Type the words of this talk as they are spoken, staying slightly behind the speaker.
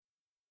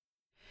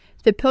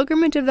The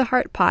Pilgrimage of the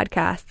Heart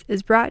podcast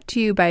is brought to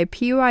you by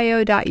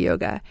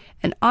PYO.yoga,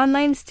 an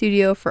online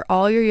studio for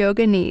all your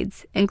yoga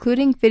needs,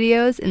 including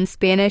videos in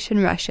Spanish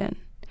and Russian.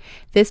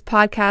 This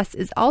podcast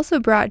is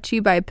also brought to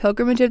you by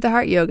Pilgrimage of the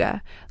Heart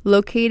Yoga,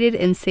 located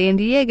in San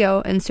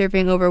Diego and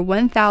serving over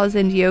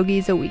 1,000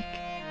 yogis a week.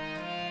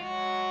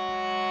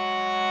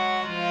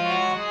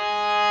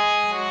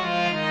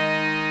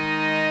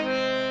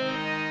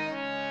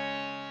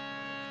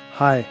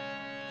 Hi,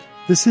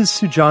 this is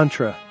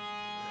Sujantra.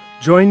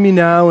 Join me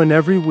now and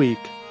every week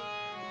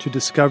to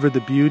discover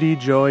the beauty,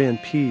 joy,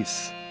 and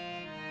peace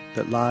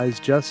that lies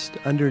just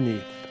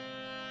underneath.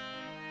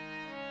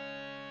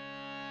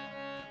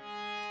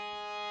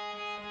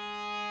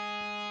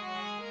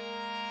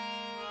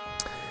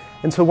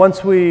 And so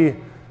once we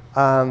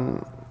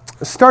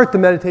start, the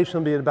meditation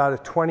will be about a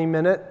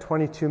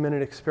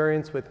 22-minute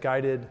experience with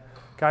guided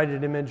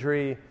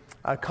imagery,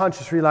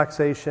 conscious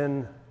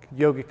relaxation,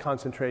 yogic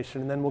concentration,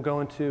 and then we'll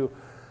go into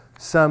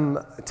some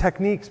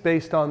techniques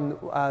based on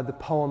the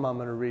poem I'm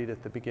going to read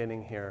at the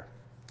beginning here.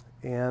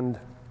 And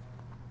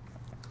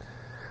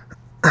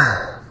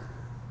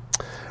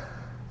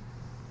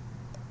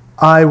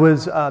I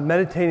was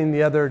meditating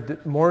the other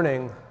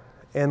morning,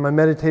 and my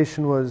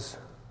meditation was,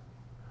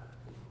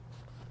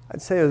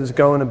 I'd say it was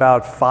going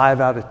about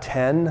 5 out of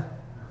 10,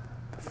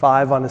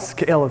 5 on a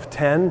scale of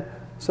 10.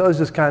 So I was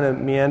just kind of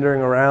meandering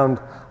around.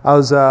 I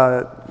was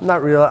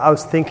I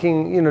was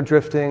thinking,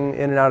 drifting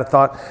in and out of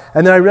thought.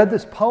 And then I read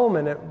this poem,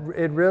 and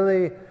it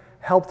really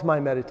helped my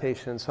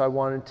meditation. So I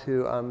wanted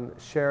to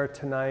share it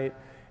tonight,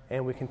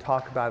 and we can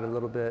talk about it a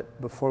little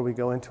bit before we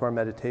go into our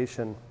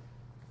meditation.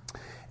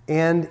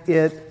 And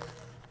it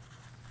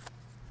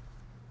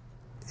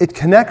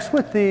connects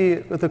with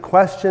the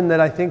question that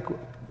I think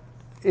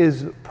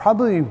is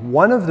probably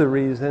one of the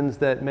reasons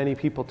that many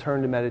people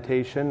turn to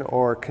meditation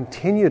or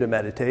continue to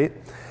meditate,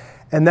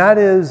 and that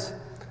is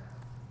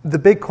the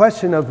big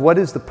question of what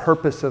is the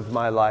purpose of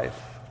my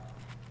life?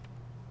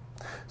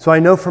 So I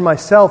know for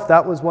myself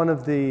that was one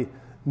of the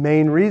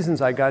main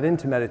reasons I got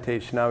into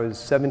meditation. I was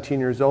 17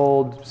 years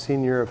old,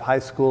 senior of high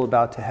school,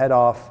 about to head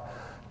off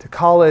to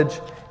college,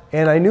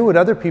 and I knew what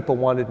other people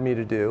wanted me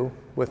to do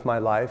with my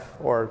life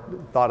or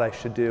thought I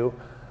should do.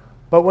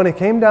 But when it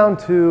came down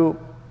to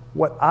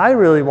what I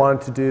really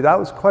wanted to do, that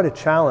was quite a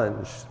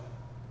challenge,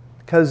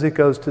 because it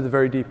goes to the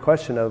very deep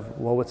question of,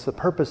 well, what's the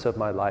purpose of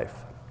my life?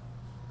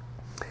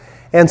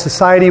 And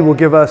society will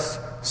give us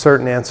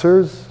certain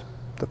answers.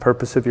 The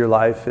purpose of your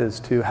life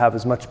is to have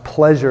as much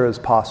pleasure as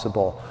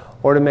possible,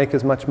 or to make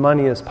as much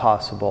money as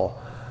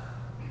possible,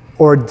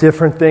 or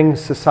different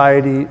things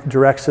society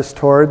directs us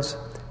towards.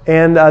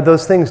 And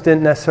those things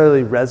didn't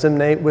necessarily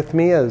resonate with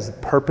me as the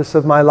purpose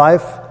of my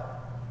life.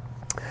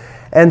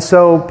 And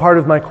so part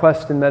of my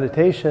quest in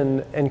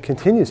meditation, and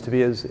continues to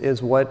be,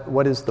 is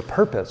what is the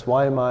purpose?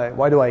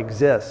 Why do I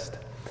exist?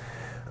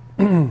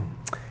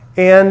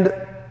 And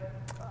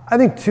I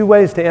think 2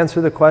 ways to answer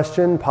the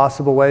question,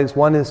 possible ways.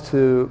 One is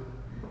to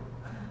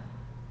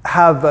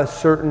have a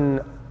certain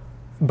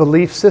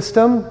belief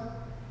system.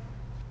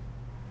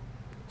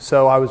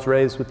 So I was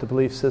raised with the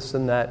belief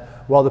system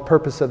that, well, the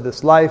purpose of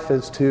this life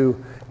is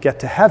to get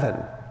to heaven,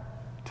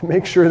 to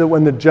make sure that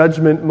when the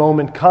judgment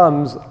moment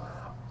comes,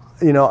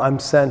 I'm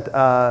sent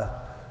to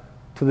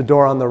the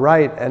door on the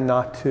right and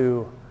not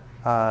to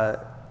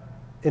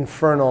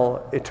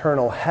infernal,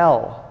 eternal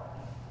hell.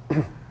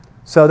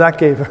 So that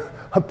gave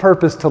a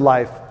purpose to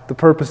life. The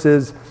purpose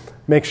is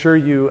make sure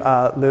you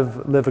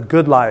live a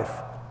good life.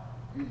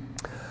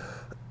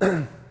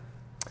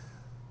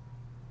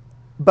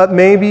 But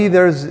maybe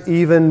there's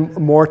even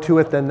more to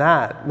it than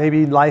that.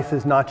 Maybe life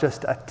is not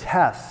just a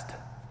test.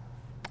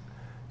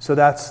 So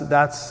that's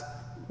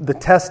the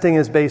testing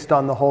is based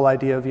on the whole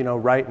idea of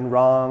right and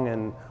wrong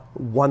and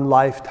one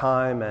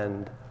lifetime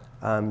and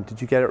did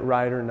you get it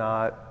right or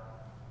not,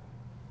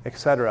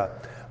 etc.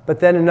 But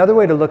then another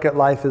way to look at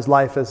life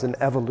as an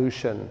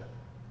evolution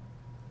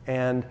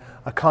and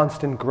a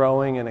constant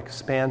growing and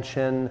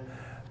expansion,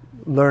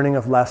 learning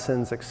of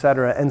lessons,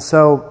 etc. And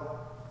so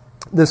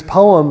this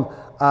poem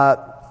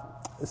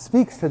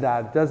speaks to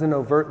that. It doesn't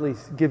overtly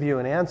give you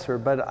an answer,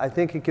 but I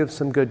think it gives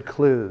some good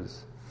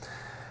clues.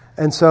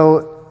 And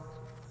so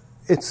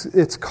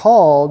it's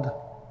called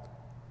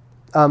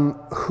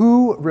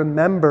Who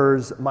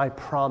Remembers My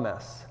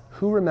Promise?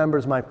 Who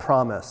Remembers My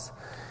Promise?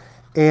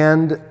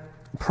 And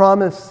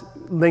promise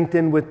linked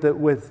in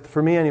with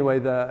for me anyway,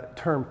 the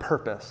term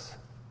purpose.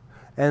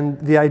 And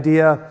the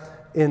idea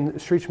in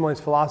Sri Chinmoy's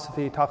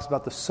philosophy talks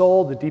about the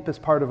soul, the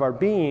deepest part of our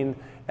being,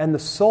 and the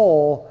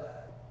soul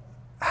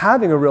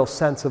having a real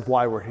sense of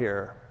why we're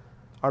here.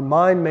 Our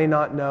mind may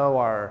not know,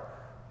 our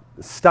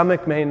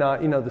stomach may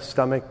not, the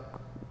stomach,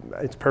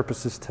 its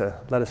purpose is to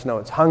let us know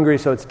it's hungry,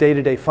 so it's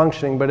day-to-day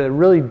functioning, but at a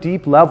really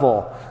deep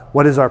level,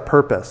 what is our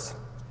purpose?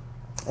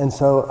 And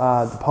so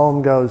the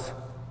poem goes,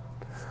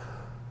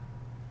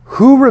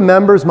 who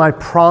remembers my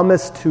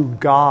promise to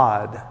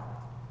God,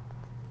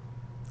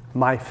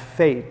 my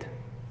fate?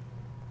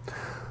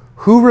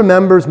 Who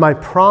remembers my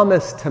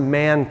promise to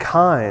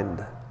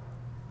mankind,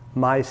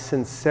 my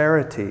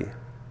sincerity?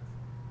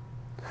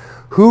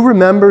 Who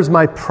remembers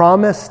my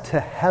promise to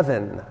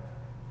heaven,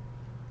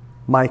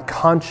 my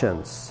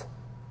conscience?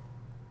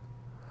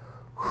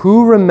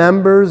 Who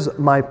remembers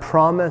my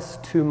promise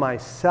to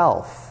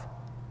myself,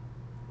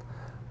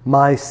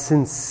 my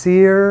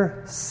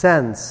sincere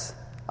sense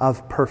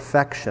of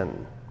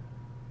perfection?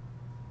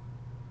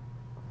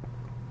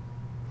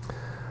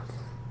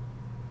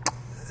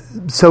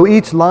 So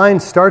each line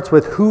starts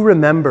with who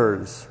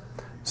remembers.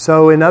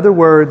 So in other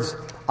words,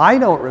 I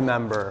don't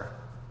remember.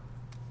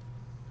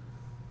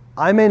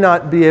 I may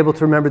not be able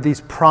to remember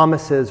these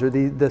promises or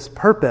this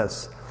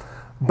purpose,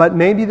 but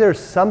maybe there's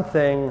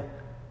something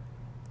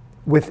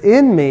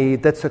within me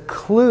that's a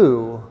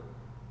clue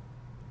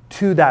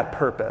to that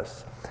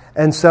purpose.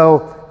 And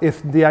so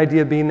if the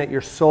idea being that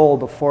your soul,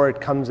 before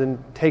it comes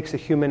and takes a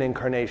human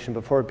incarnation,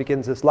 before it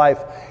begins this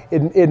life,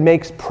 it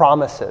makes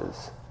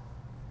promises.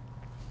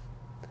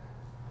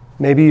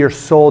 Maybe your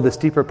soul, this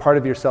deeper part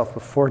of yourself,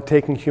 before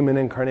taking human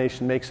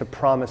incarnation, makes a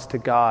promise to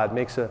God,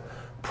 makes a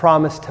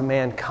promise to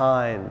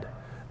mankind,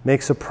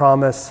 makes a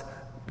promise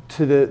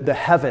to the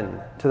heaven,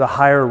 to the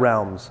higher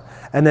realms,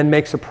 and then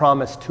makes a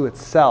promise to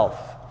itself.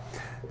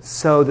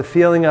 So the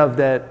feeling of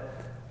that,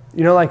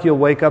 like you'll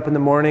wake up in the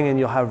morning and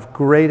you'll have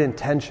great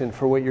intention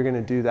for what you're going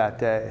to do that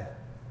day.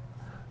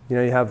 You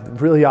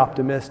have really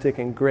optimistic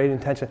and great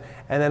intention,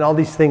 and then all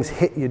these things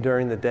hit you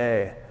during the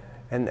day.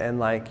 And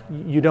like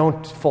you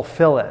don't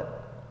fulfill it,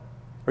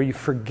 or you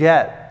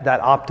forget that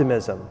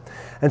optimism.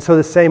 And so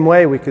the same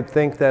way we could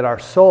think that our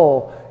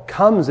soul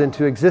comes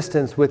into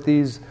existence with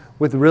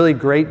really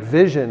great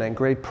vision and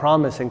great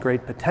promise and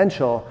great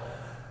potential,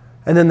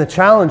 and then the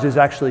challenge is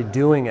actually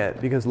doing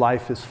it, because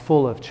life is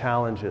full of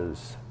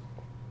challenges.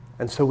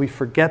 And so we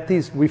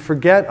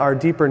forget our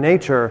deeper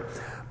nature,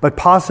 but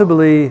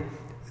possibly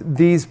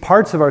these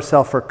parts of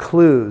ourself are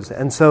clues.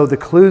 And so the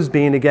clues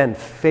being, again,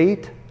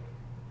 fate,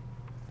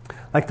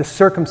 like the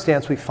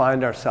circumstance we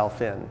find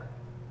ourselves in,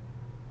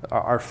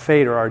 our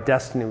fate or our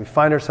destiny. We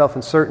find ourselves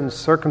in certain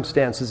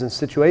circumstances and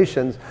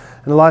situations,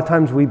 and a lot of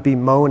times we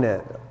bemoan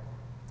it.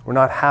 We're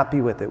not happy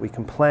with it. We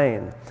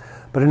complain.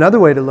 But another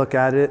way to look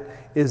at it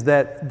is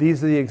that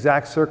these are the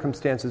exact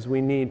circumstances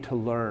we need to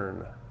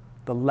learn,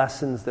 the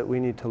lessons that we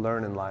need to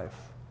learn in life,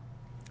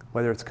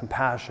 whether it's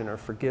compassion or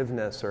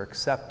forgiveness or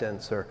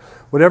acceptance or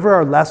whatever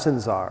our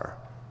lessons are.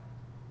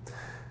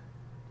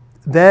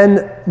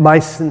 Then my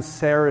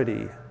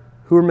sincerity.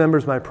 Who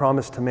remembers my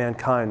promise to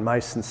mankind? My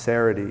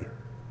sincerity.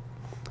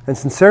 And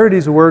sincerity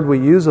is a word we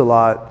use a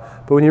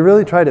lot, but when you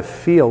really try to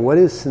feel, what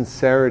is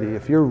sincerity?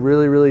 If you're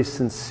really, really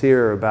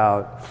sincere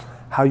about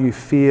how you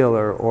feel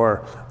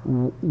or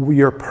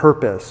your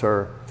purpose,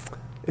 or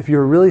if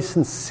you're really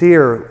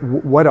sincere,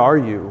 what are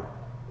you?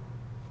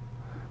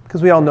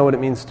 Because we all know what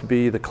it means to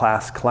be the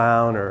class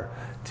clown, or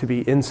to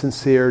be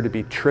insincere, to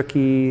be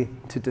tricky,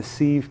 to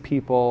deceive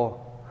people.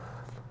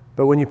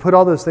 But when you put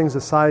all those things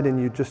aside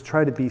and you just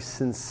try to be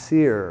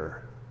sincere,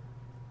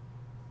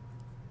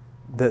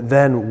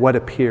 then what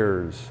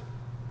appears?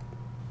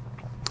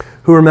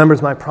 Who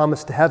remembers my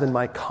promise to heaven?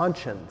 My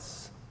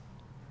conscience.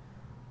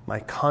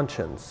 My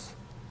conscience.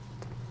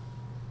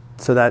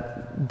 So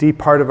that deep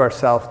part of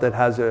ourself that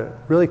has a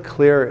really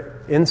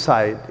clear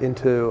insight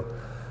into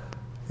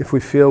if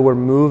we feel we're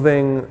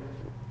moving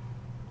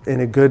in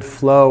a good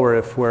flow, or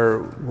if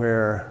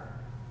we're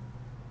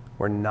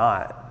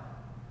not.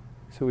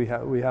 So we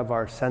have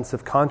our sense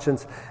of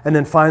conscience. And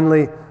then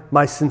finally,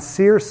 my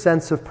sincere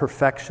sense of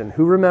perfection.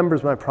 Who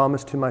remembers my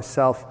promise to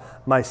myself?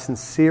 My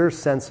sincere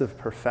sense of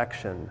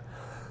perfection.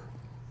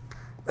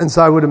 And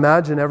so I would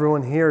imagine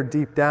everyone here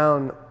deep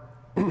down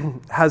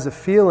has a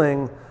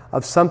feeling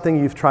of something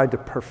you've tried to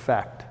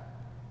perfect,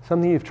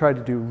 something you've tried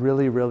to do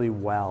really, really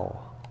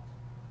well.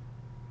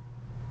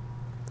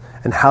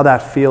 And how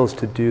that feels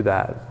to do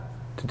that,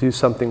 to do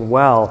something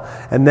well,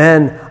 and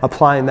then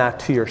applying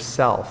that to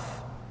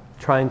yourself,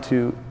 trying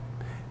to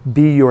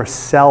be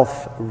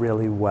yourself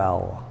really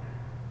well.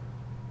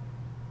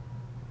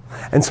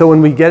 And so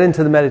when we get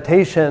into the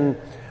meditation,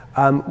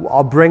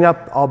 I'll bring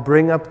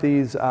up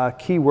these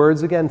key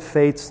words again: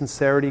 faith,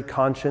 sincerity,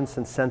 conscience,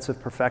 and sense of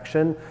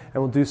perfection,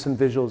 and we'll do some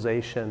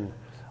visualization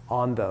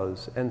on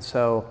those. And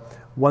so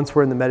once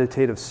we're in the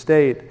meditative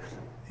state,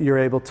 you're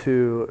able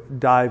to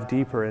dive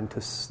deeper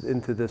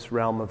into this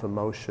realm of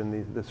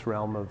emotion, this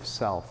realm of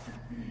self.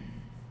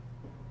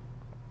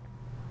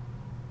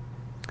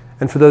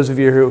 And for those of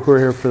you who are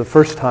here for the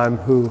first time,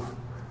 who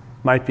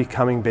might be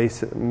coming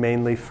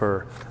mainly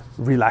for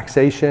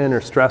relaxation or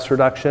stress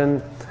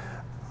reduction,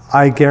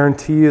 I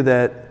guarantee you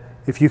that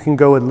if you can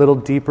go a little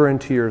deeper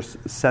into your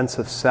sense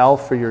of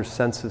self or your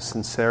sense of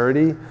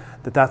sincerity,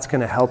 that's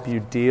going to help you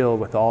deal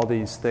with all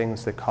these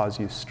things that cause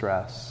you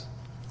stress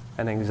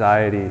and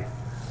anxiety.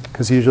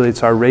 Because usually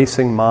it's our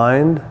racing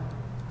mind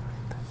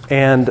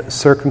and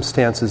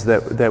circumstances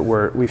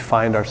that we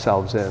find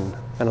ourselves in.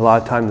 And a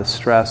lot of time the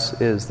stress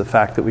is the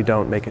fact that we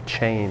don't make a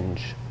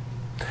change.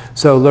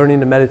 So learning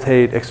to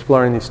meditate,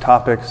 exploring these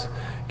topics,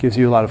 gives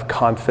you a lot of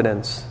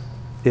confidence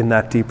in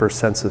that deeper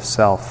sense of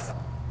self.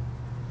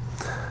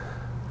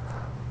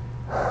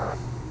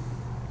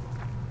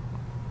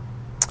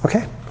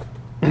 Okay.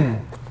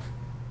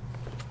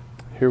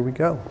 here we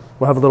go.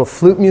 We'll have a little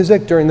flute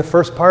music during the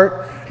first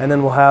part, and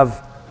then we'll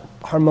have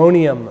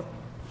harmonium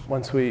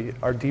once we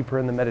are deeper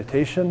in the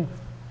meditation.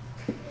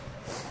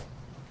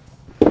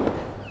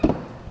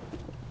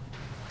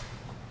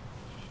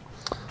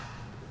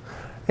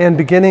 And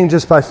beginning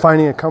just by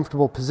finding a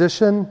comfortable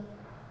position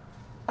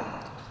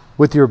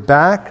with your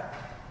back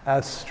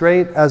as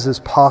straight as is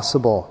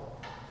possible.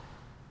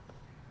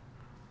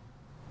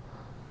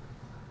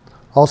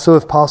 Also,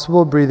 if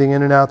possible, breathing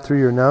in and out through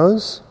your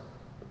nose.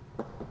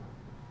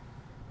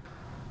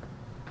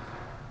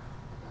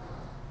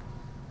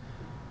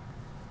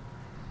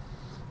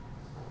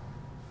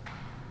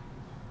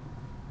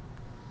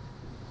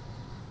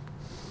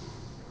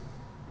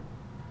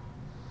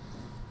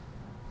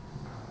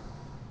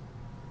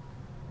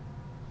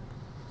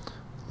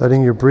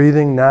 Letting your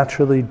breathing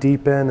naturally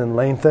deepen and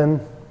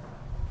lengthen.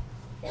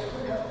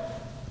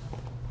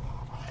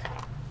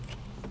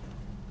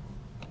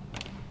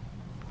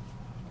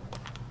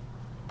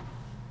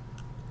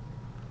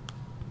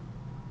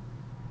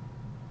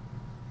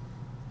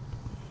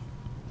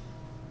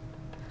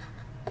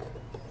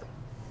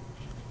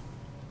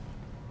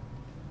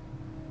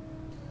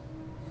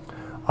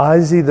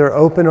 Eyes either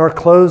open or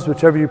closed,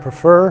 whichever you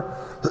prefer.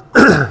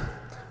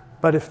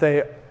 But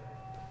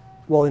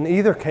in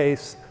either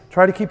case,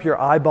 try to keep your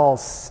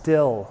eyeballs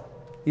still,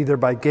 either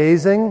by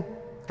gazing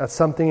at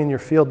something in your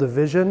field of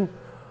vision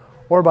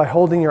or by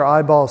holding your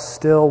eyeballs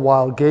still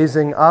while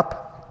gazing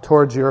up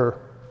towards your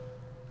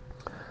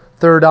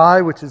third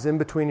eye, which is in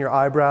between your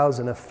eyebrows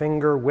and a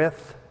finger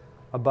width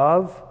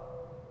above.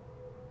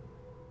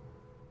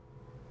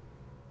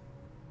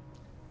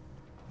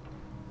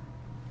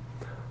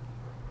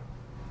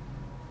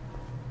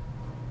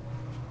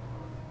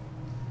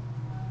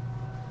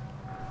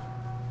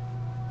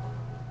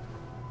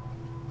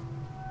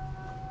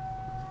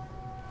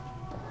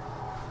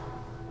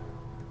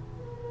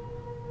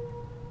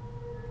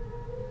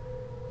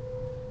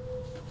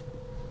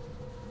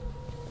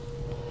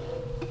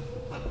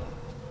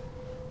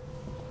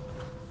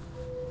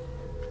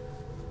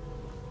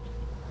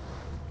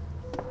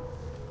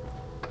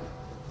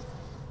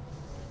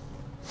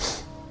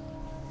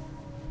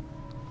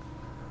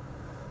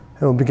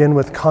 And we'll begin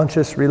with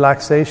conscious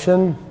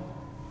relaxation.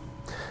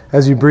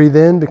 As you breathe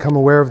in, become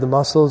aware of the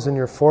muscles in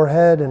your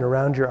forehead and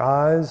around your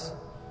eyes.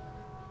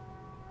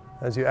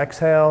 As you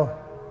exhale,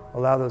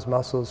 allow those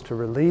muscles to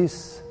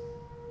release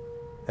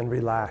and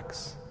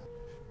relax.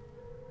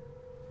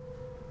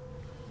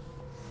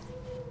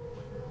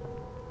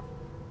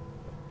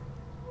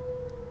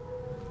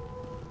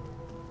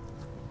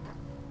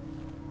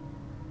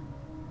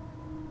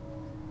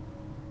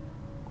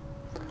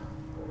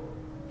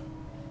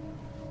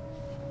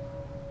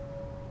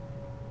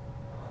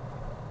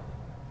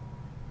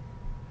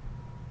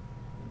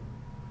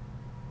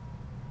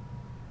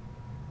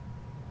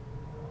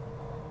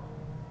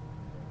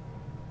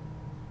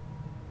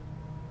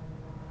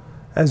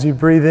 As you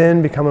breathe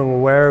in, becoming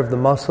aware of the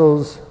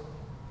muscles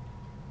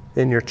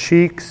in your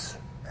cheeks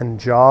and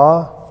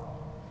jaw.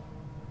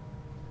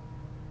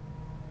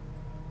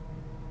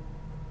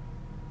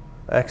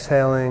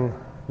 Exhaling,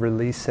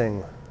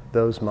 releasing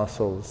those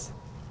muscles.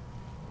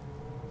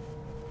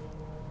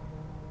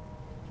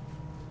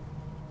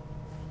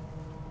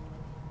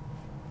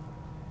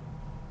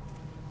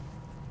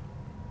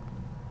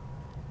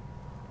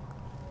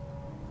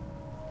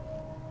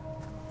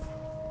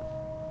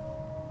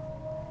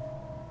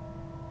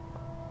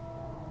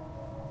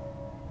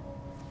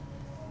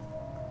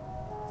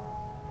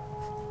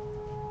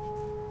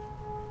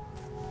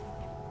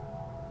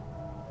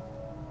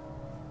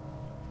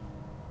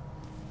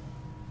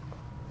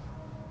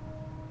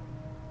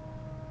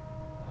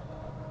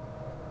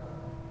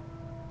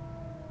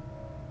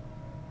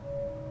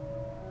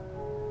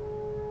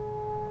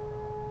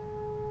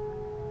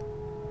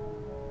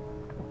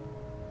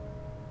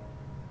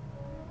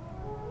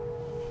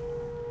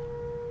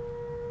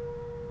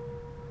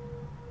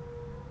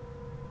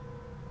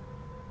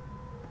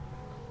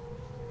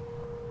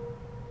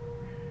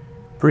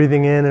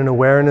 Breathing in an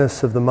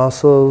awareness of the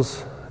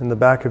muscles in the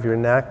back of your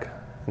neck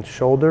and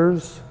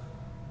shoulders.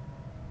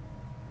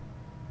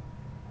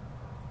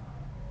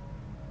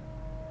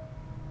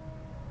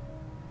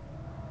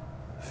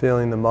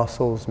 Feeling the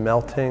muscles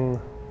melting.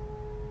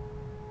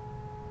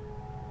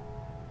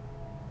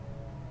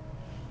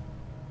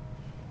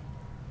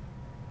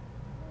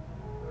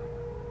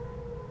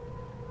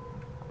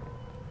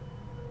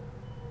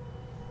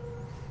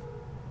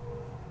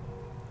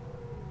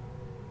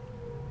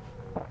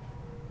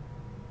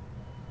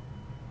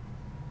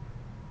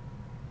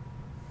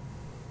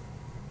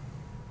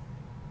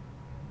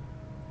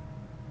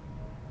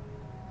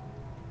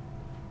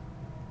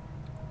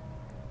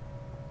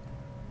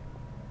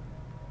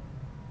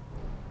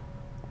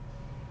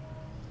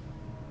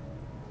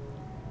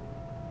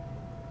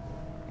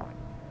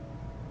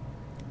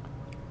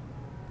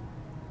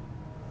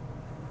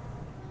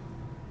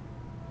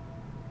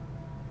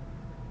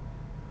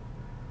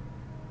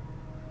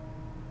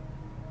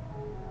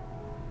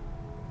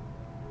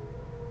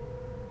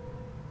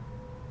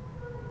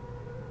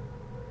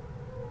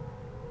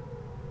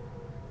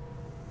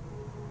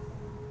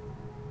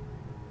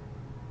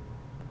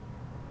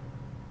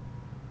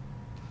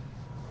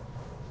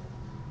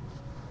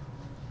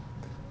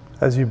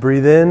 As you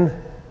breathe in,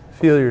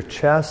 feel your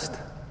chest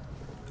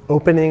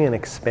opening and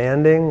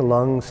expanding,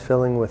 lungs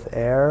filling with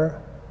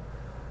air.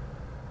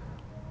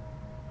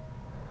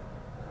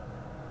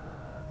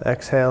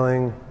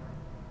 Exhaling,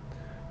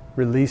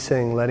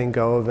 releasing, letting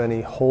go of any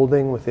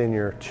holding within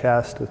your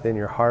chest, within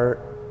your heart.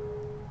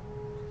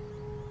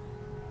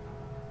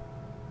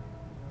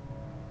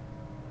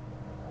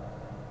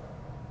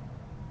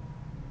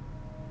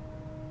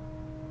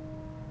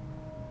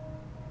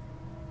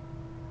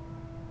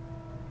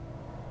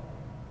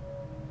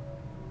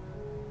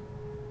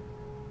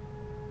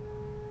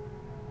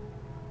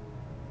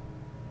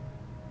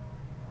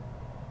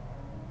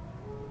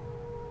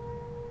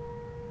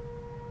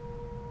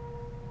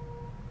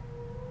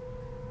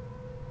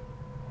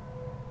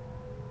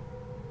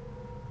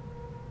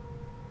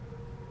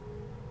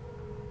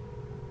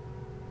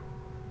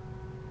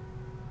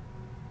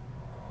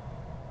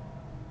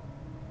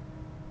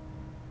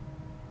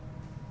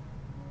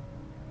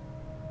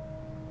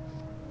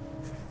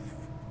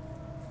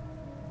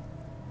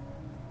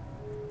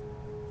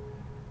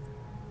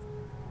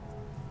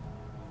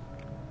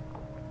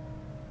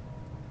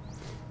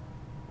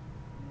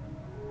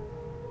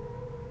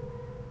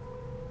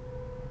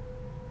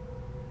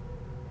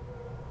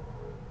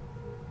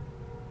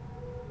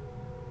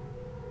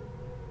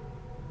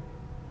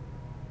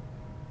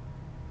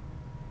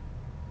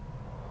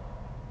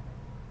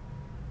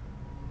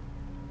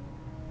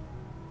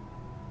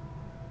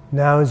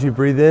 Now as you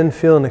breathe in,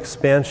 feel an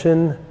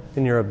expansion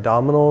in your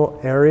abdominal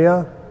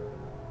area,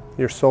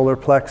 your solar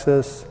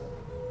plexus.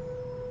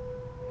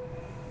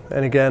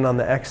 And again, on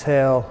the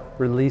exhale,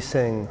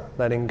 releasing,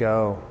 letting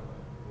go.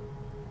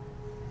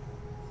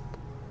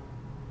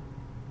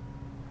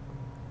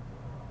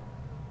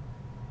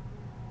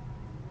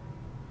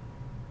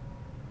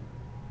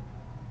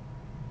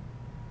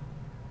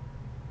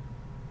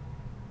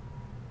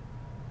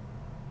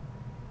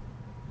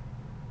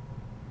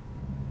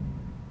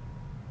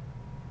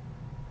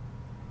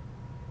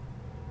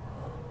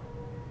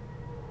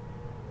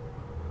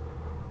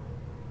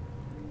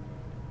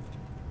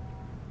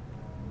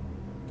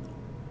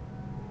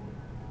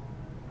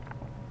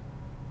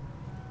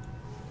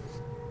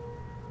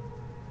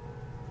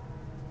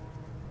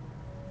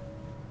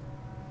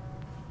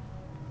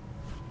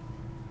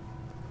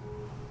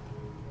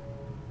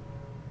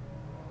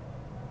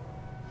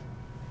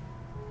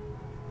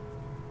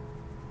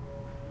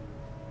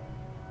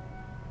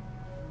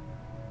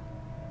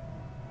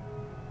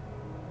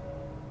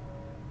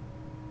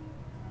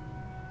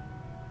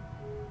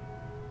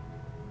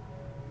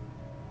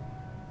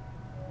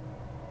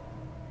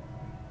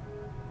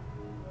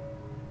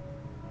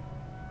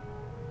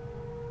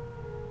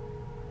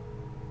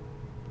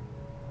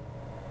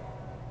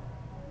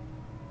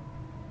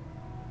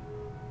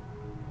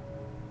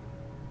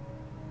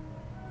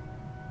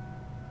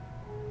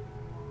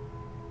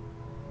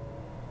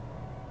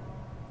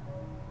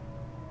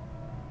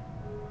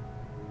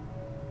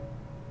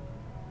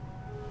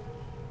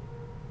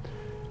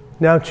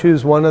 Now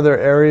choose one other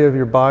area of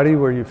your body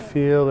where you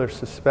feel or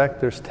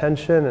suspect there's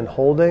tension and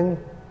holding,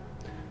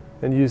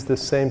 and use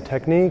this same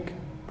technique.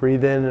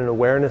 Breathe in an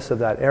awareness of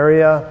that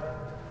area.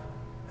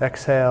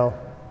 Exhale,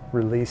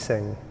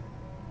 releasing.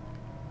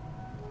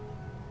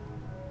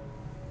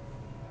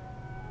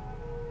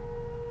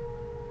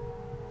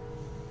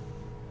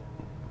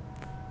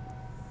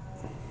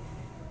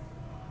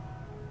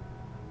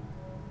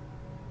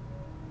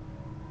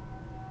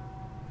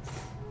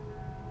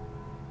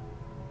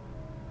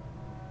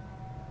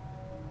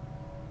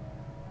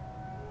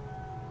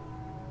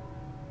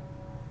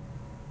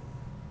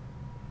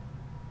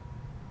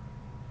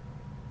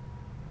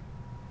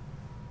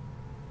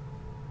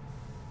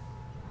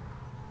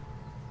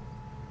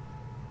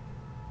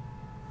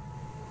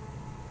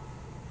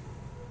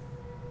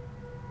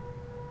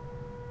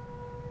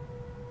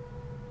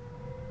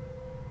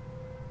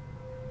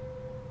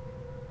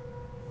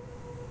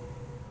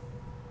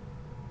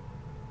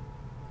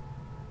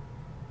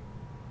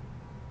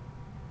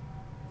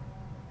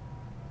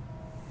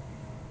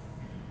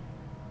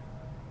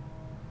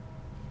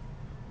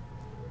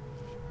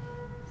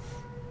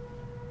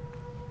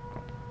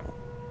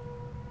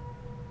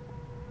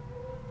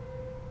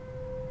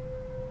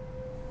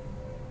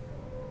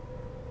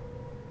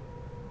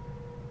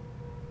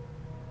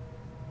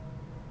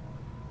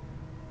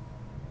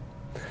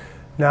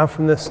 Now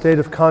from this state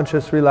of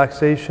conscious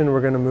relaxation,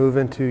 we're going to move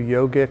into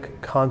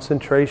yogic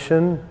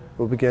concentration.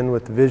 We'll begin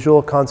with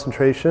visual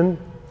concentration.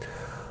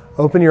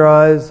 Open your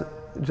eyes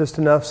just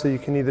enough so you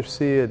can either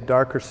see a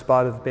darker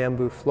spot of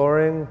bamboo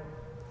flooring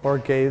or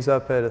gaze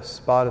up at a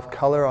spot of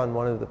color on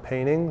one of the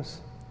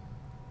paintings.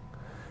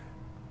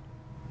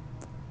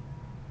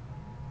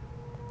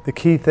 The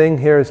key thing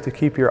here is to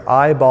keep your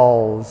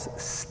eyeballs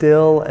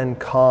still and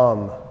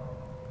calm,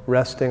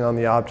 resting on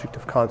the object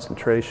of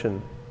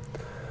concentration.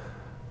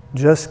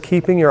 Just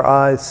keeping your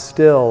eyes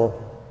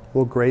still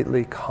will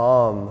greatly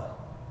calm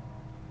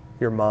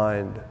your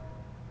mind.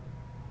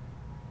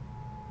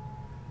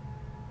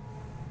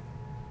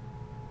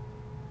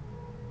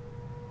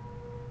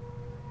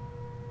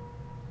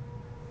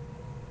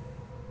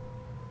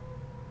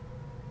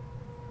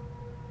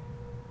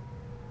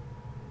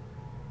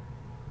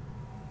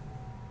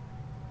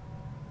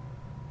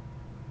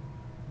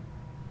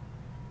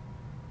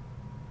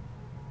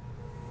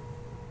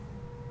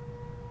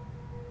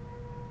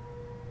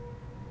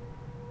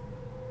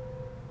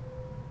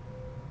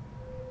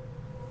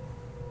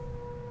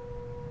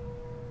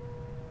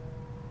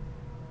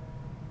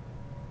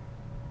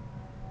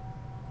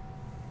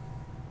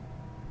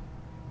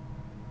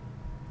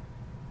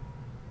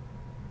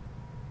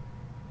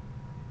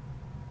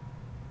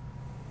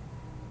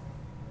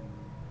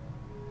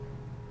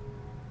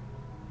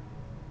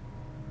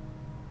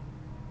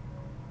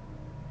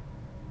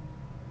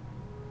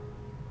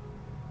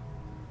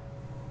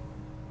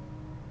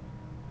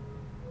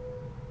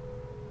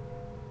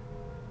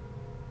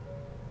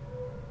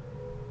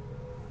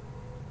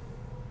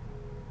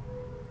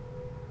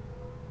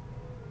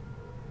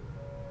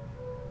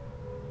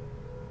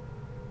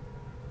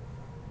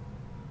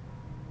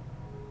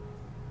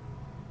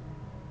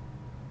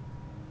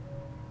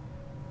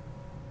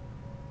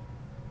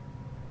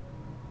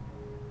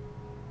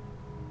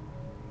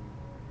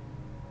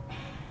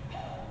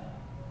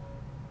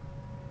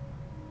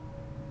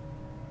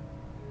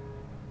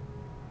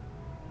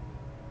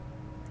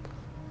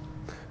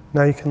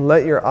 Now you can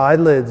let your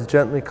eyelids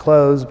gently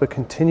close, but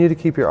continue to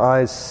keep your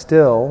eyes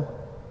still.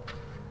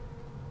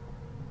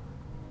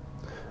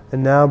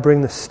 And now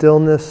bring the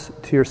stillness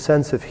to your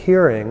sense of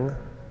hearing,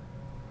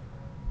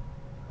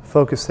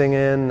 focusing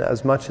in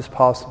as much as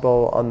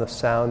possible on the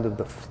sound of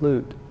the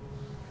flute.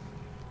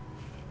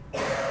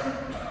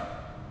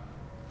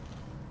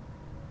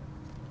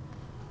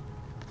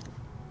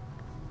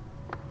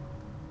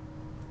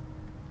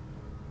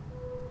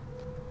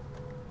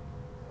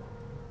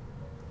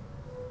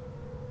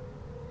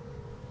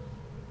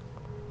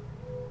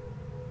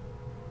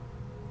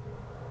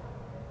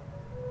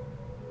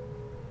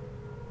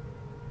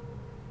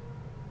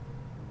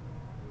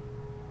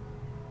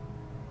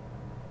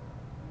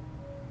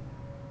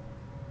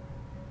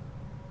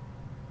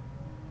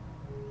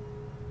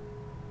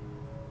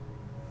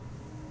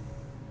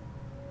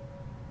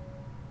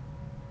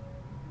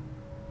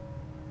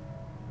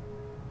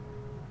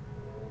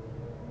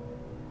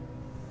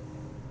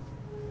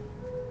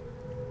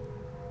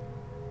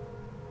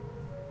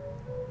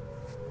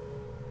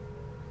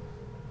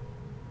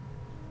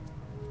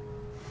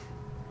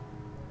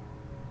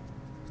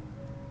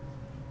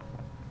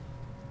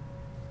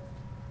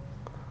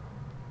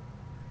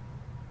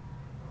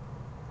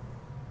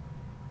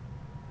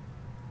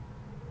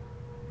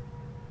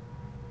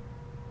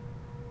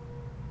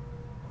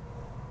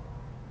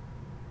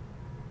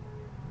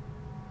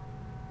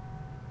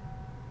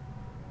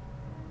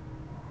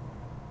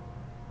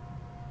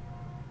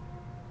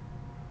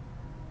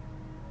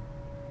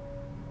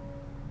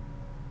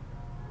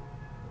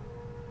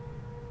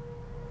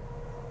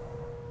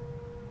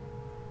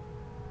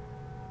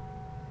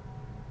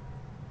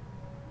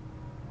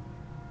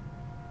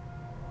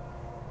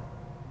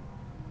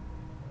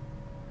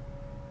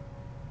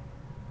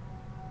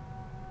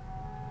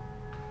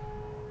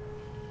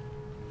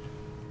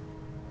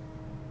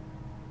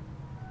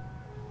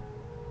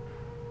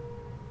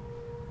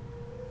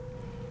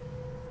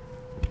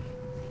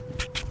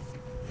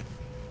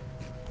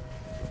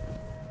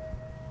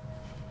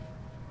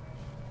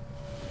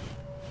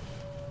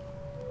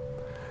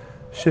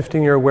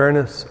 Shifting your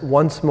awareness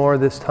once more,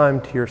 this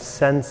time to your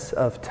sense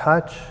of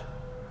touch,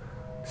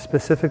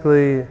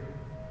 specifically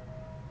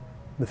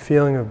the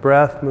feeling of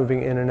breath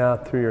moving in and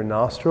out through your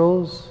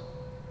nostrils.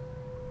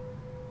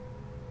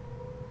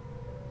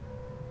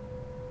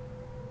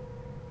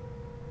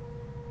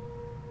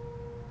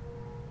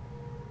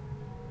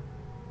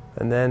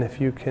 And then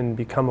if you can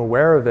become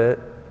aware of it,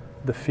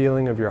 the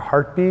feeling of your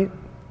heartbeat.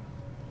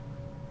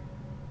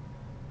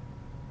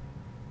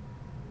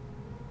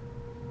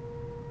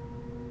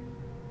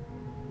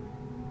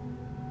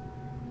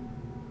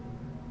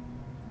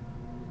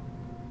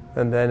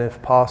 And then,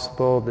 if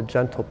possible, the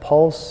gentle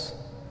pulse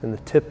in the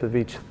tip of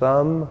each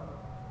thumb,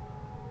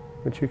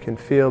 which you can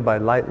feel by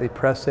lightly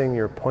pressing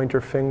your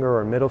pointer finger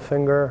or middle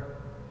finger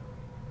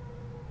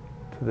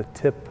to the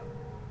tip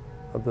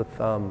of the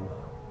thumb.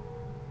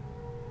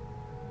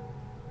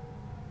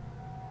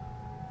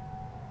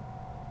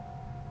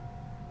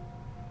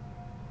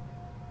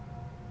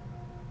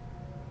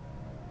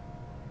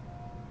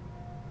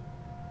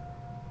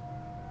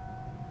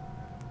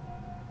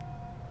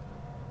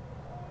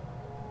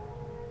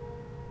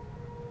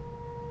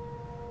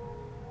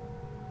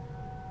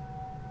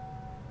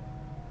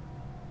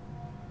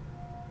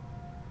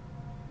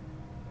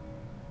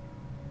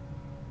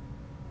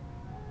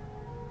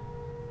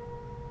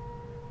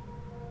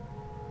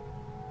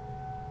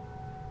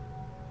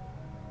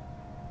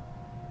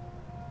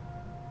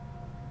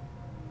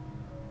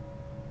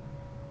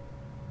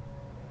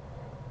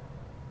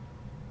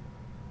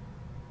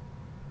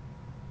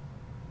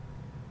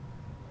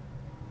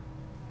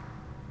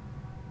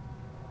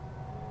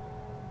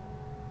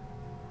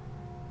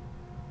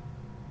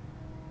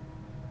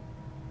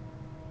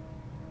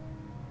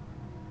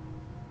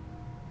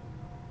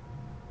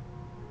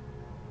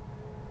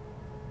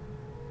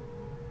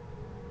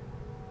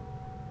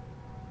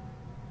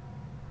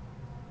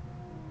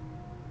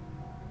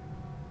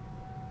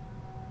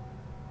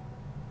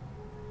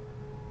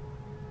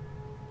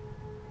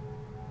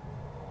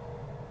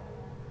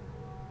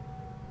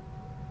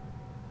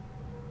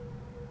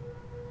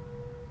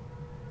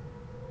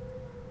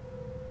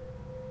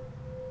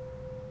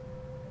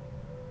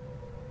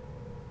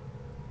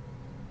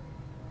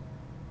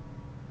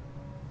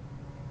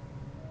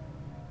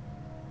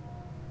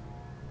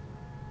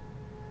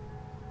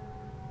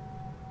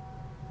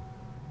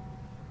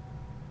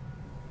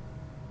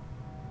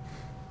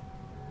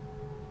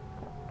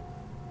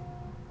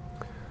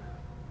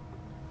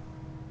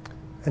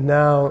 And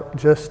now,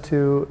 just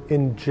to,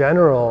 in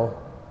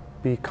general,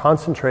 be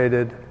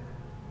concentrated,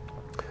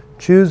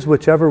 choose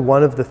whichever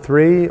one of the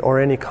three or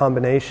any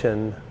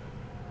combination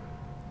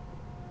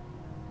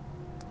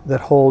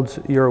that holds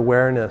your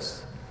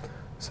awareness.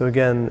 So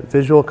again,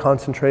 visual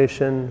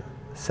concentration,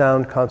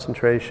 sound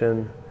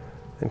concentration,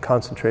 and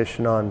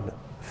concentration on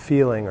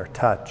feeling or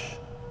touch.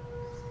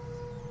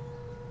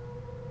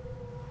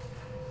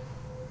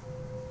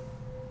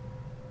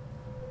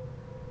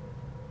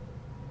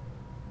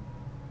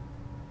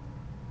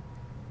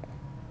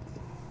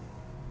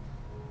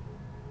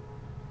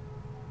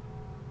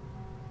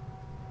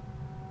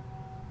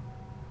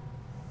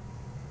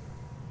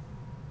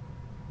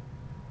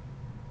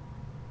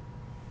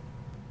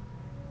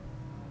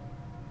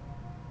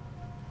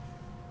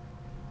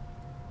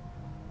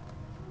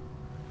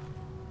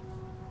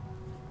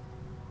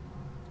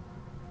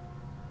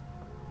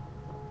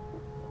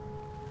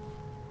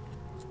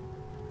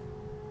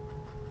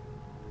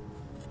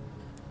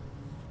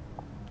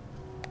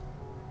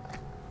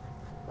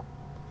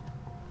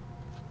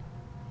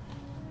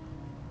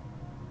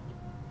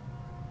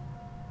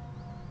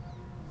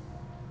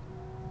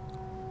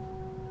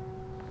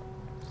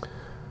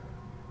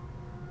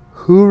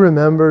 Who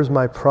remembers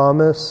my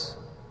promise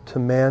to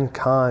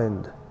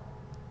mankind?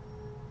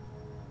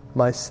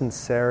 My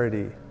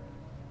sincerity.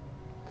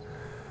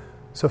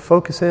 So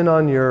focus in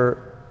on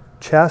your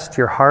chest,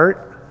 your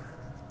heart,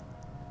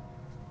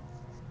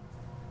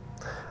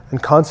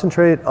 and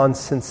concentrate on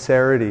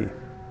sincerity.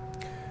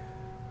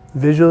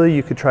 Visually,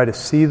 you could try to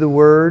see the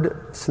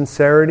word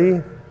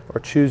sincerity,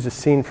 or choose a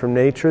scene from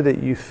nature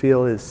that you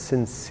feel is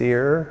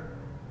sincere.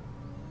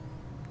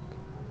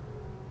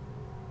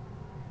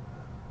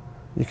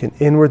 You can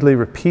inwardly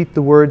repeat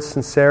the word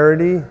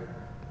sincerity,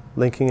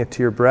 linking it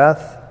to your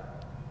breath.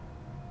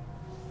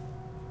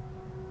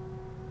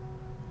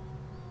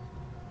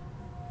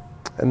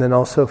 And then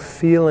also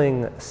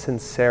feeling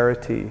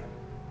sincerity.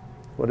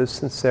 What does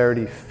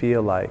sincerity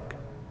feel like?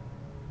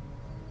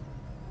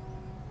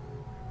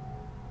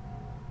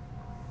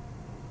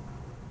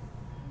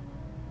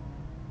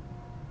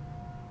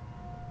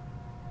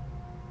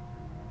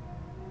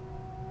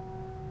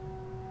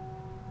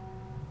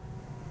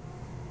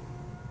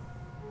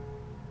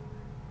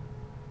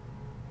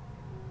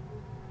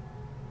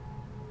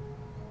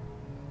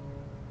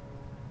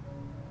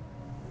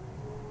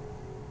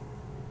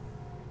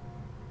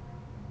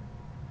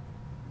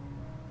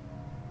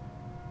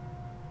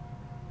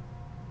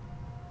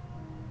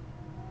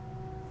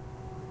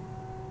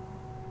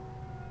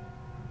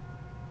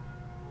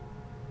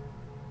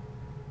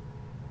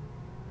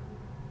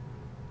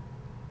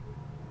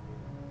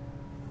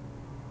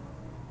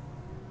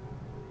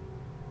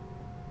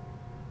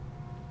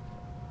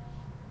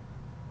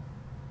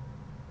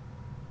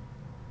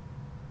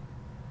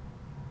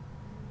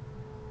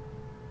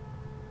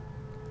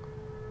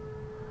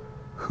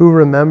 Who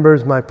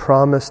remembers my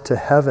promise to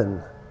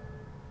heaven?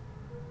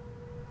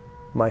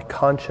 My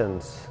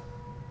conscience.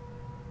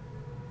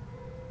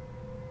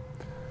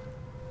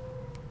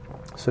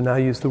 So now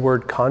use the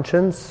word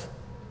conscience,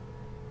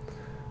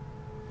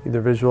 either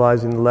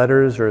visualizing the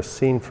letters or a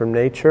scene from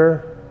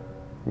nature,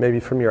 maybe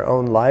from your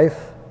own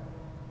life,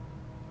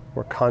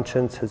 where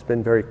conscience has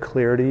been very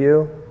clear to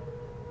you.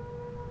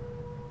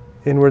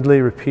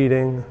 Inwardly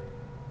repeating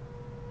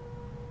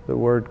the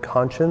word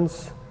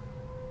conscience.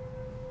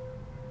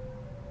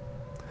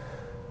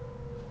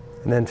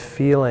 And then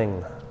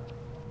feeling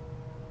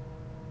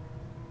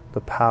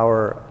the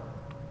power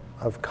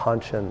of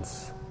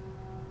conscience.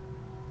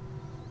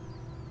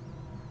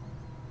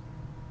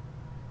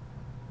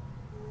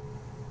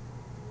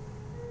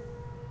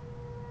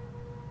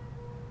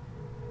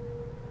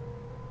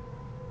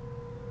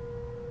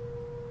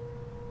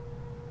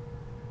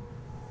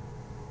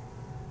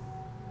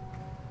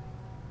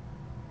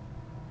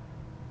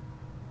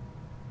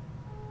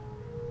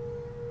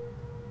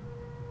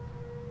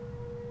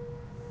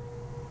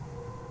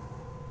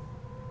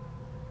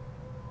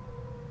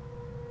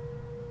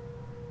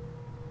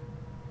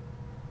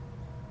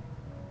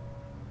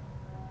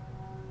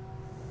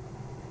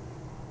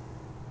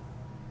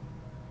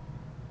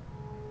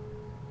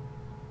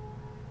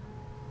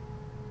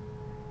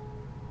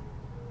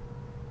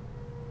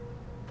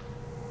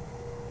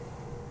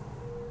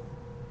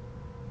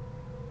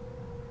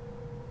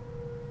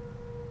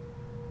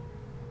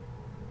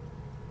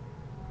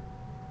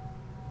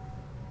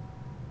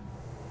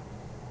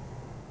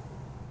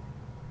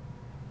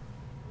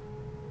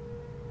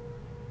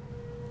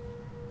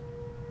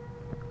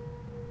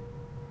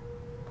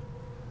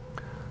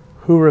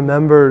 Who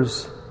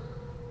remembers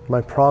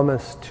my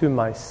promise to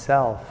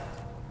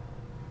myself,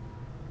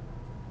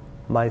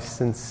 my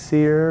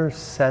sincere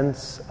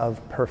sense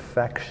of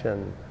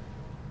perfection?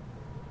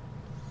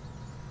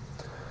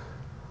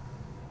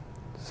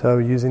 So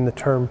using the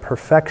term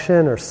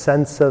perfection or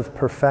sense of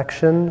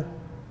perfection,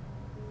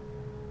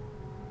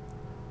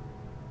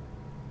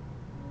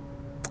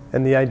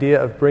 and the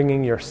idea of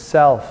bringing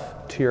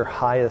yourself to your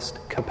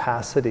highest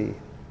capacity.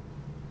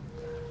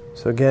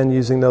 So again,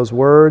 using those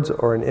words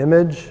or an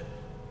image,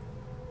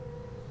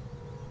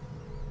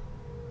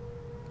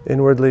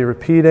 inwardly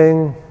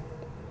repeating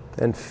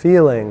and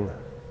feeling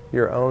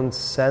your own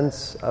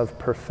sense of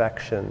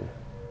perfection.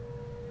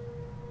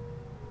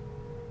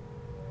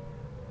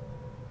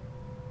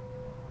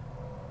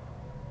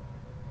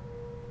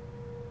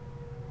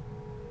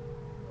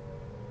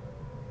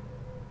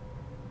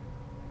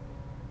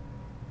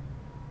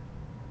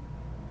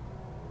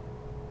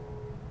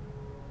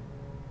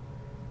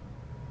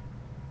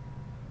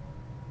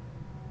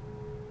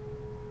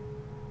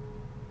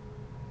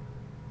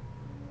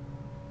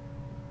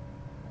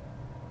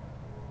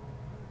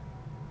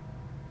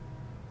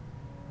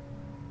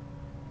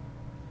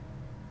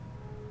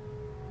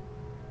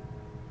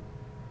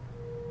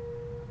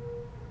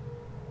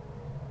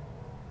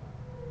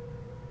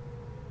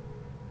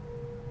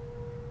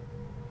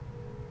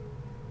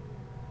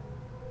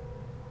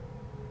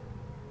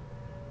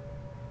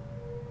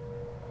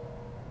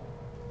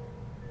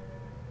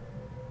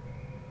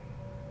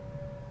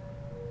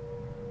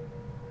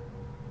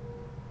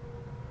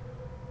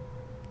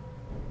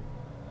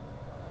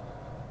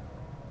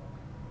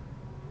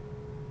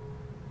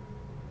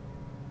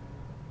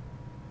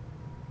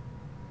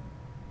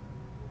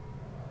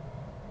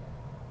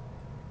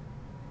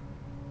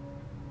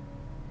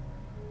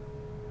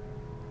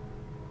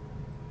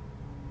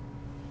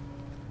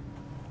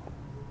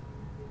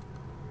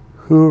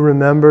 Who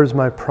remembers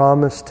my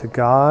promise to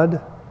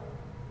God?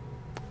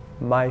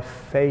 My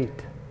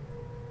fate.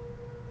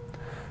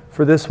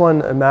 For this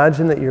one,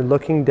 imagine that you're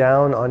looking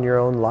down on your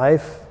own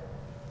life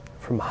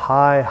from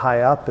high,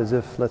 high up, as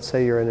if, let's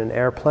say, you're in an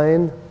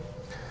airplane,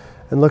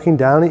 and looking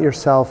down at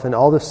yourself and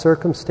all the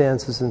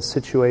circumstances and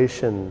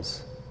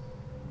situations.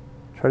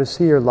 Try to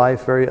see your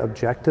life very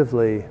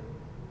objectively.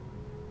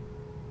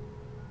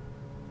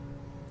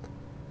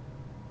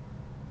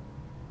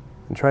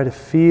 And try to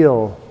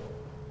feel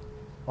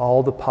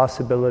all the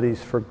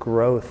possibilities for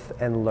growth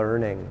and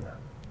learning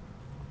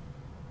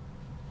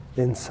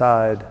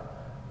inside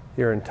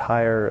your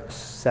entire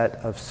set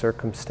of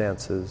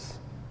circumstances.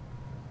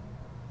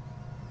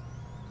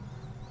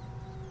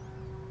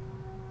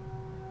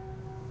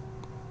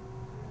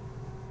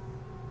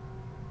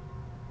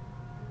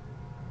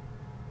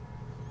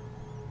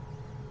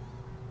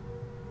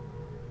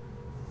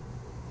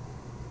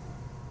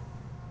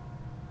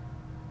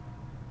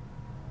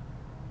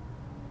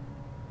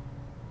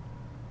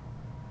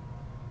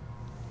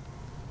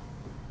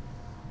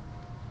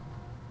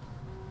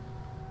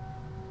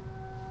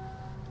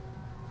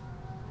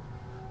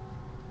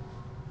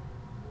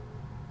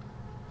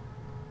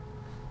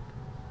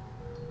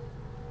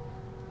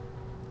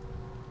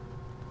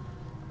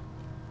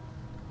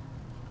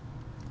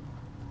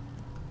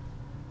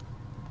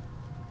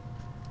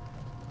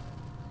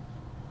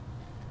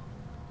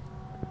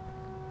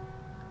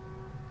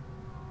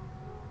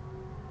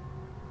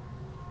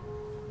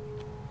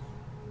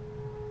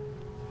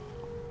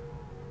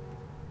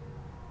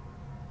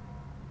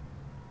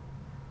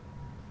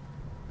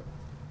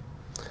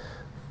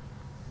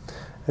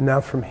 And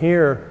now from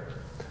here,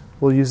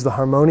 we'll use the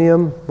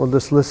harmonium. We'll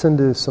just listen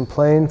to some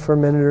playing for a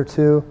minute or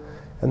two,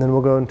 and then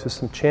we'll go into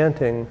some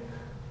chanting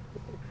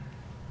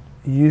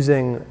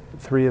using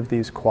 3 of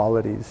these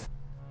qualities.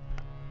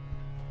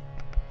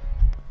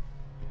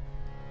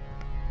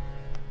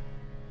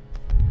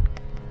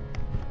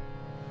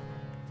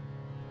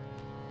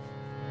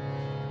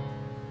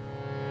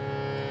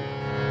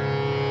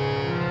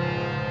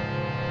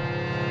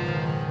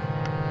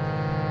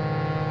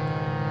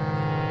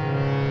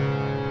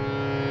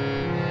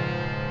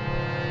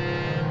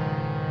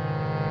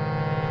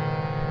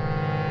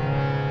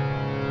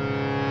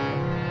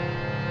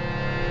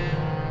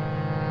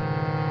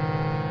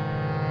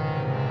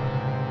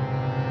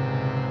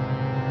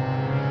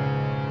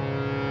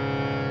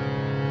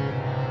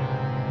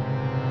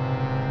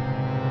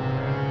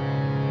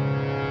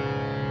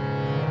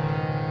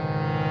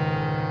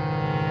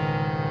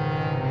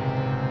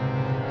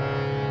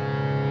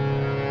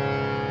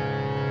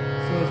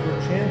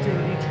 Chanting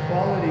each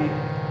quality,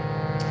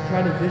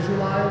 try to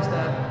visualize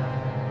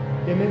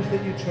that image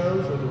that you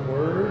chose, or the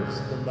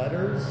words, the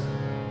letters.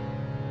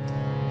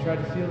 Try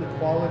to feel the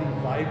quality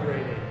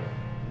vibrating,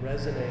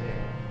 resonating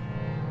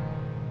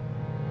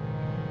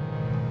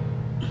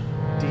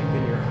deep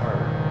in your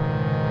heart.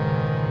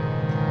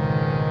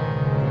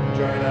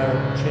 Joy and I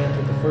will chant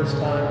it the first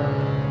time,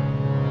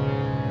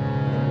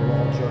 and then we'll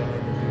all join in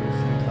and do it a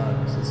few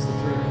times. It's the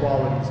 3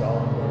 qualities all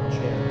in one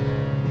chant.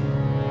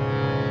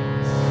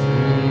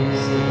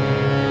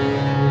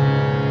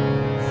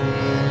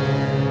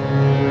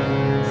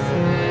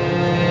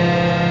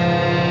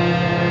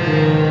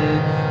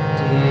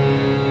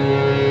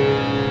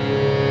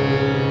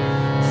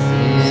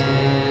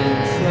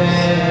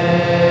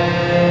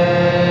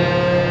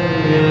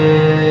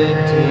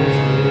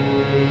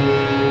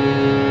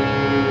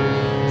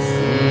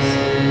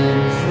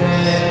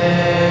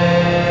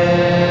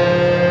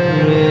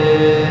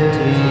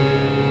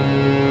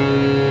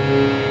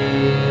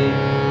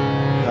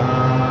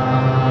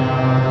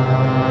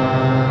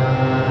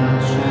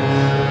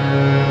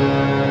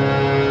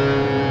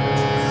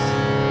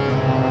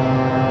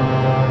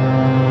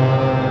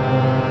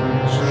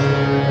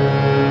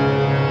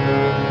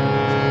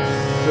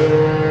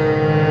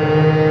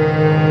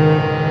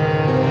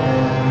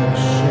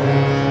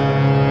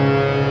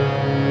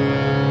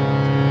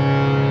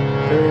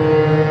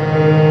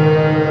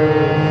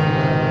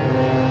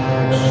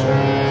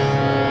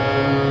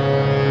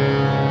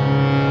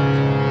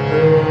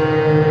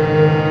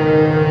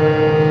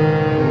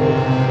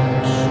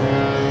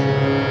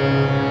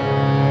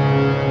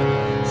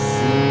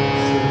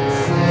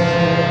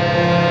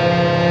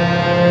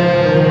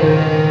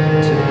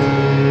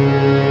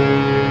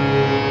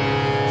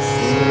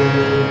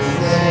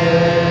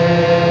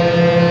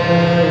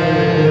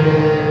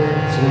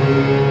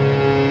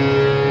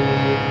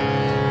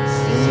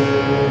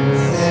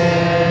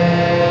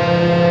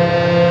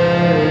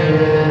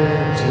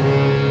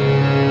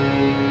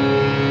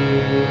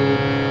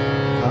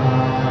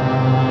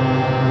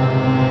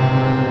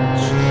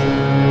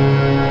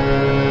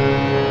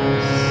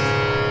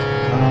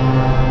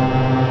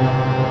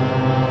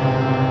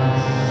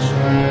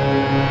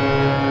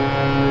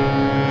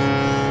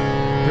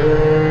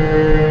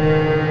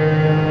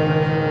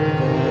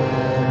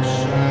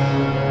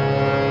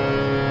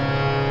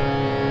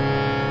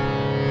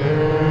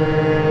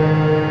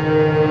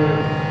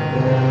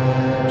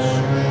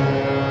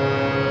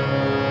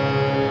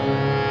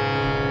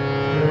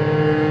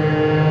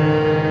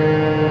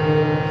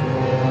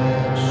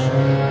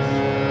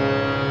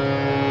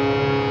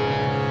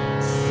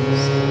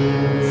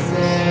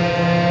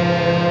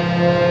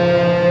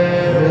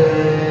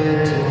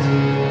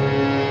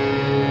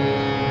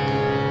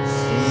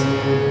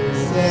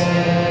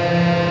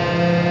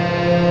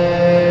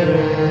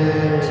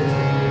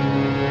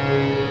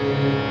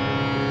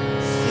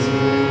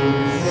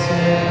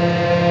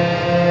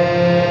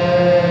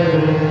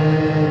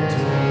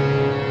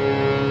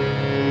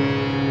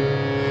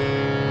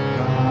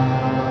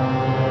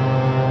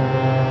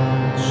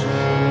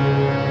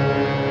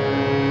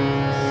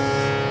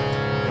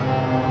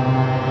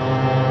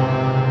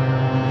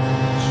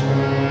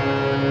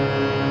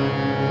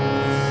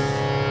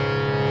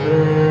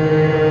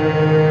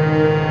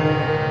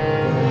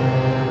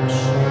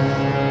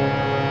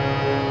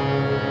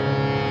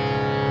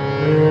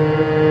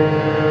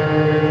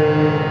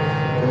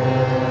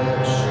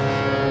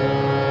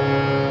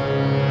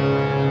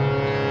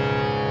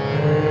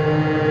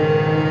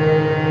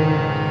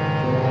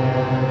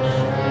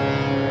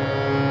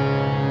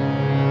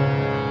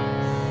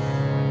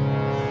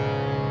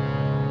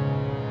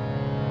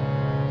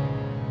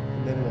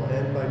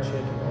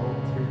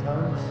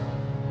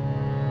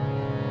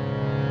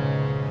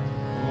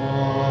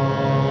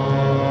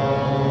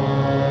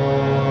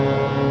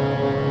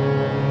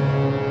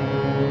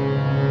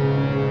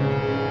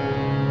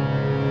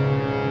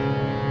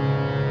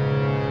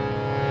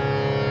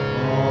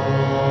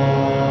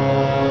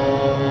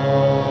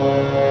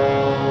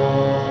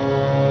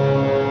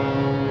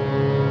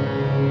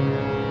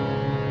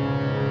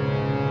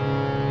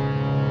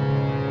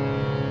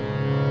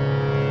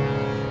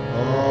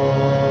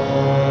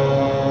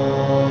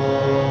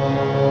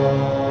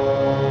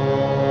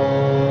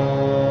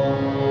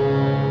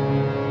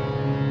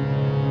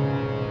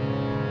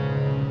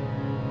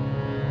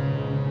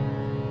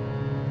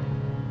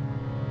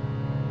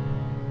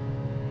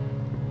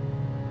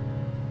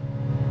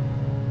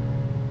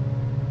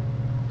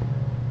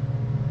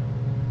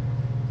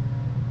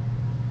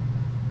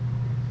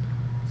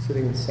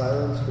 Sitting in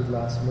silence for the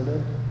last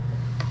minute.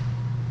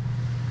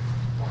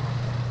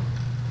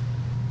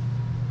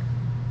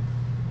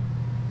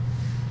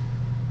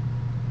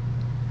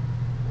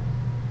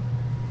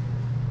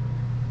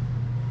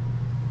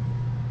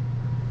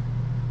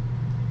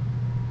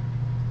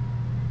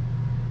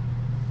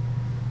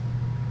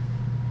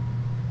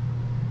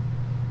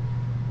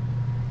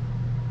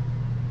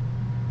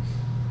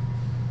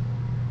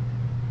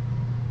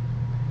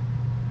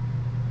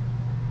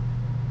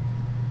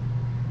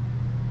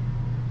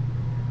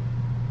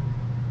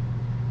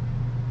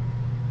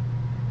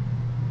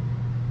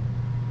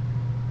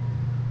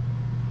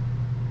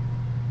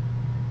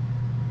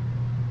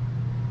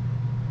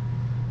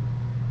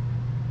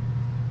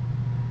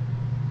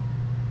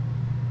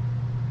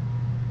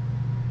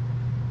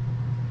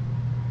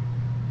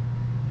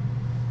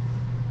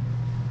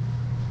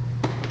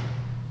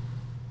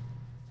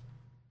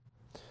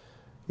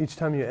 Each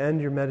time you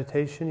end your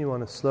meditation, you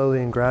want to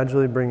slowly and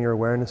gradually bring your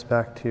awareness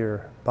back to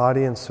your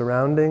body and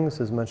surroundings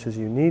as much as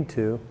you need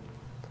to,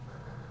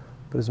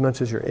 but as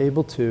much as you're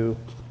able to,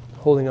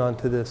 holding on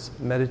to this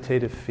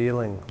meditative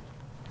feeling.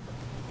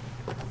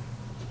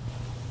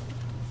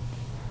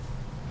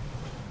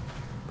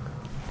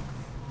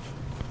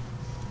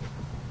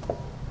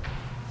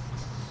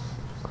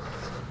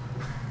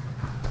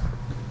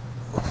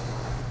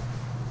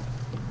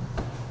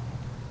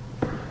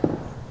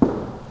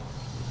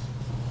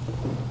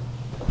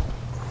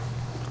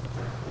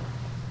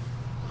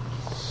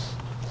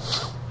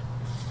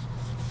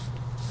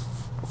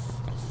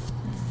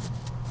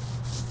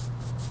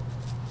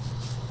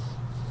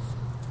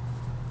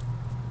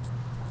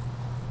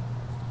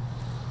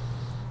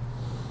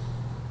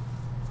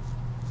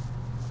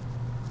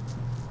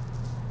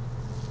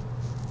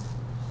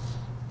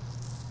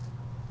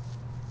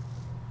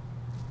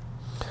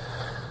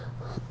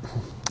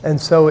 And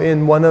so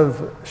in one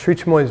of Sri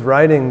Chinmoy's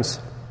writings,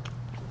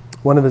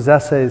 one of his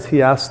essays,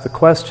 he asks the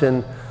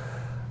question,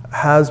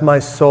 has my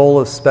soul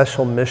a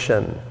special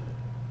mission?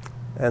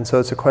 And so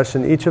it's a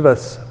question each of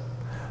us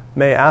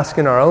may ask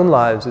in our own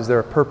lives. Is there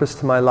a purpose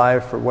to my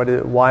life? Or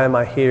why am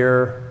I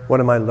here?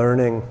 What am I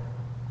learning?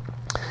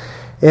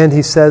 And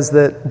he says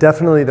that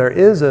definitely there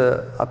is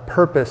a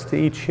purpose to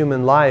each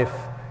human life,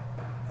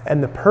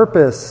 and the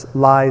purpose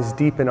lies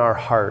deep in our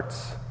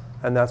hearts,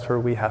 and that's where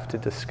we have to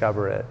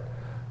discover it.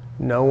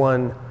 No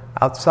one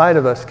outside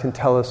of us can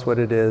tell us what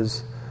it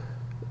is.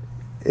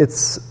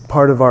 It's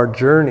part of our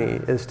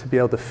journey is to be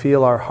able to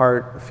feel our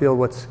heart, feel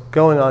what's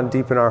going on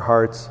deep in our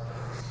hearts,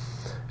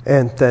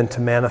 and then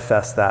to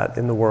manifest that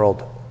in the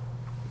world.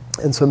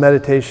 And so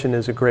meditation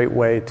is a great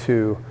way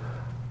to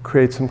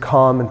create some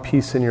calm and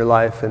peace in your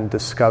life and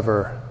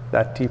discover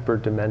that deeper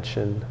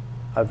dimension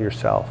of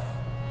yourself.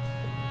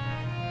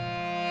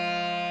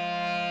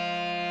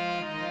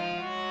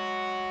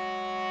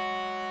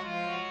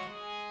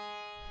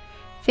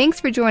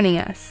 Thanks for joining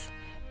us.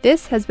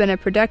 This has been a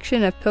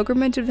production of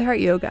Pilgrimage of the Heart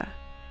Yoga.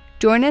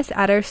 Join us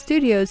at our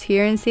studios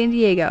here in San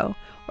Diego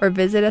or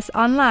visit us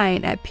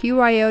online at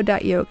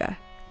pyo.yoga.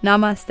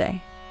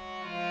 Namaste.